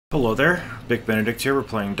Hello there, Big Benedict here. We're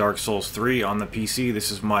playing Dark Souls 3 on the PC.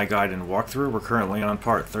 This is my guide and walkthrough. We're currently on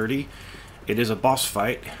part 30. It is a boss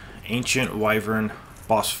fight, Ancient Wyvern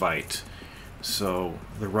boss fight. So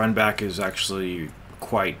the run back is actually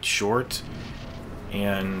quite short,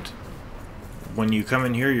 and when you come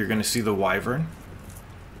in here you're going to see the Wyvern,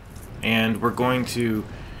 and we're going to,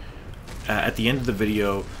 at the end of the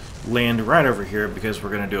video, land right over here because we're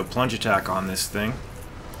going to do a plunge attack on this thing.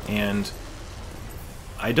 And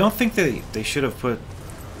I don't think they should have put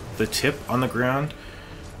the tip on the ground.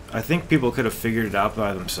 I think people could have figured it out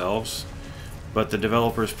by themselves, but the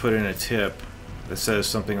developers put in a tip that says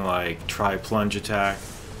something like try plunge attack,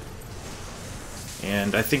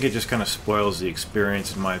 and I think it just kind of spoils the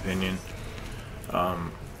experience in my opinion.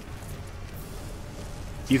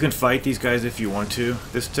 You can fight these guys if you want to.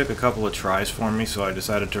 This took a couple of tries for me, so I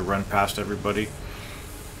decided to run past everybody.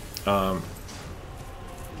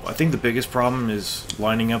 I think the biggest problem is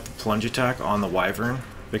lining up the plunge attack on the Wyvern,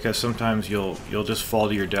 because sometimes you'll just fall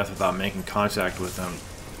to your death without making contact with him.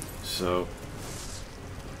 So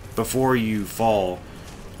before you fall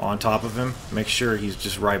on top of him, make sure he's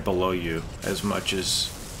just right below you as much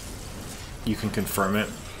as you can confirm it.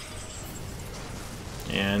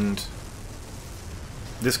 And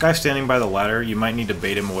this guy standing by the ladder, you might need to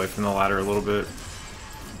bait him away from the ladder a little bit,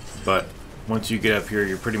 but once you get up here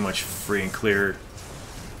you're pretty much free and clear.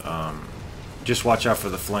 Just watch out for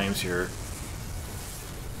the flames here.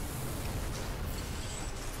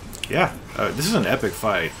 Yeah, this is an epic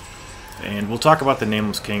fight, and we'll talk about the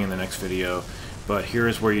Nameless King in the next video, but here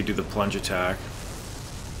is where you do the plunge attack.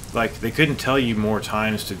 Like, they couldn't tell you more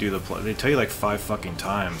times to do the plunge. They tell you like 5 fucking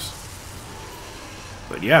times.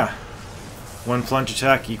 But yeah, one plunge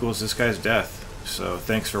attack equals this guy's death. So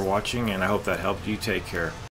thanks for watching, and I hope that helped you. Take care.